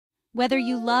Whether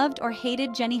you loved or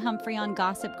hated Jenny Humphrey on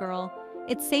Gossip Girl,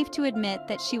 it's safe to admit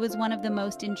that she was one of the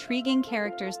most intriguing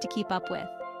characters to keep up with.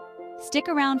 Stick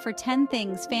around for 10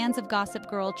 things fans of Gossip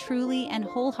Girl truly and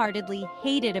wholeheartedly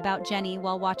hated about Jenny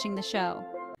while watching the show.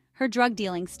 Her drug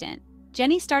dealing stint.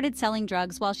 Jenny started selling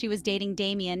drugs while she was dating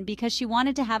Damien because she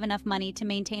wanted to have enough money to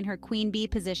maintain her queen bee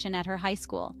position at her high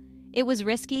school. It was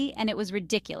risky and it was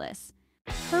ridiculous.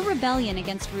 Her rebellion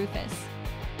against Rufus.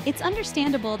 It's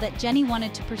understandable that Jenny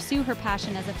wanted to pursue her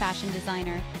passion as a fashion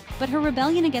designer, but her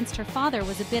rebellion against her father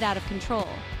was a bit out of control,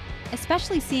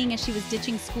 especially seeing as she was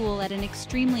ditching school at an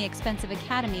extremely expensive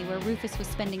academy where Rufus was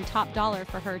spending top dollar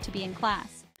for her to be in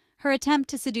class. Her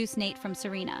attempt to seduce Nate from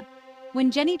Serena.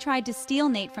 When Jenny tried to steal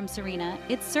Nate from Serena,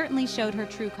 it certainly showed her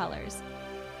true colors.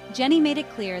 Jenny made it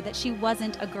clear that she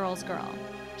wasn't a girl's girl.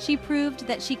 She proved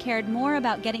that she cared more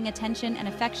about getting attention and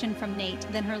affection from Nate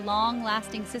than her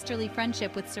long-lasting sisterly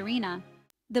friendship with Serena.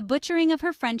 The butchering of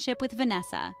her friendship with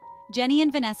Vanessa. Jenny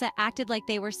and Vanessa acted like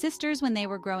they were sisters when they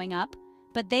were growing up,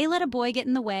 but they let a boy get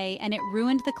in the way and it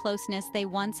ruined the closeness they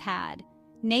once had.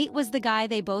 Nate was the guy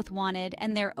they both wanted,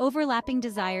 and their overlapping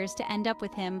desires to end up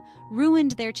with him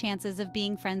ruined their chances of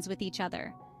being friends with each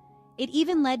other. It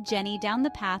even led Jenny down the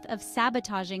path of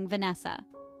sabotaging Vanessa.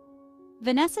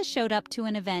 Vanessa showed up to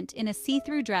an event in a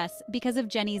see-through dress because of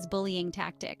Jenny's bullying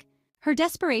tactic. Her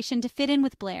desperation to fit in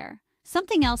with Blair.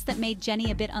 Something else that made Jenny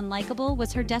a bit unlikable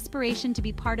was her desperation to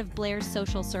be part of Blair's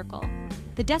social circle.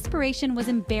 The desperation was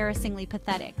embarrassingly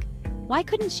pathetic. Why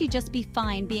couldn't she just be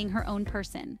fine being her own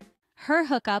person? Her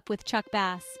hookup with Chuck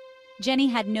Bass. Jenny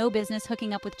had no business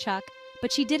hooking up with Chuck,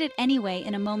 but she did it anyway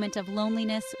in a moment of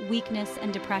loneliness, weakness,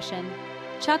 and depression.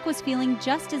 Chuck was feeling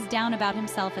just as down about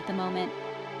himself at the moment.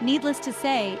 Needless to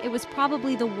say, it was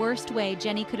probably the worst way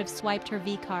Jenny could have swiped her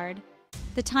V-card.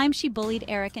 The time she bullied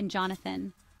Eric and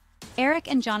Jonathan. Eric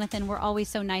and Jonathan were always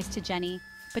so nice to Jenny,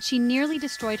 but she nearly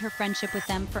destroyed her friendship with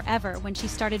them forever when she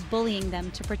started bullying them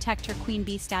to protect her queen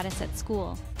bee status at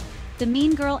school. The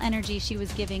mean girl energy she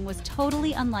was giving was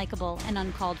totally unlikable and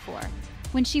uncalled for.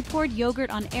 When she poured yogurt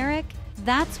on Eric,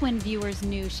 that's when viewers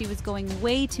knew she was going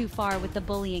way too far with the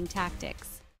bullying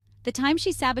tactics. The time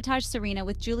she sabotaged Serena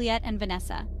with Juliet and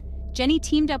Vanessa. Jenny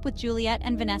teamed up with Juliet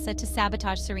and Vanessa to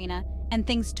sabotage Serena, and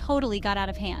things totally got out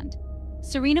of hand.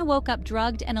 Serena woke up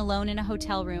drugged and alone in a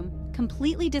hotel room,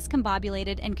 completely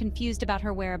discombobulated and confused about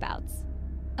her whereabouts.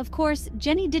 Of course,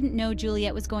 Jenny didn't know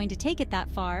Juliet was going to take it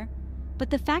that far, but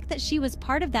the fact that she was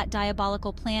part of that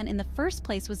diabolical plan in the first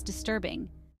place was disturbing.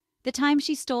 The time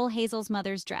she stole Hazel's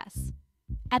mother's dress.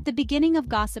 At the beginning of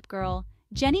Gossip Girl,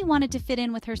 Jenny wanted to fit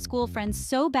in with her school friends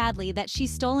so badly that she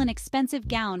stole an expensive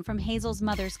gown from Hazel's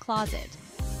mother's closet.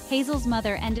 Hazel's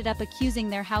mother ended up accusing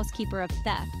their housekeeper of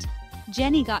theft.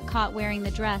 Jenny got caught wearing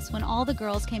the dress when all the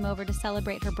girls came over to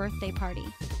celebrate her birthday party.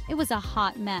 It was a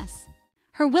hot mess.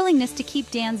 Her willingness to keep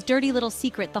Dan's dirty little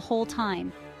secret the whole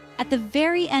time. At the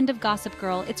very end of Gossip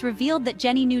Girl, it's revealed that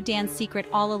Jenny knew Dan's secret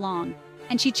all along,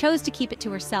 and she chose to keep it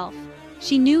to herself.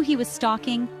 She knew he was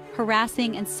stalking,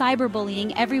 harassing, and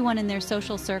cyberbullying everyone in their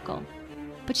social circle.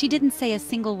 But she didn't say a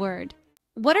single word.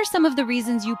 What are some of the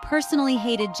reasons you personally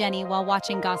hated Jenny while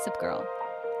watching Gossip Girl?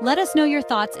 Let us know your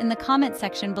thoughts in the comment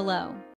section below.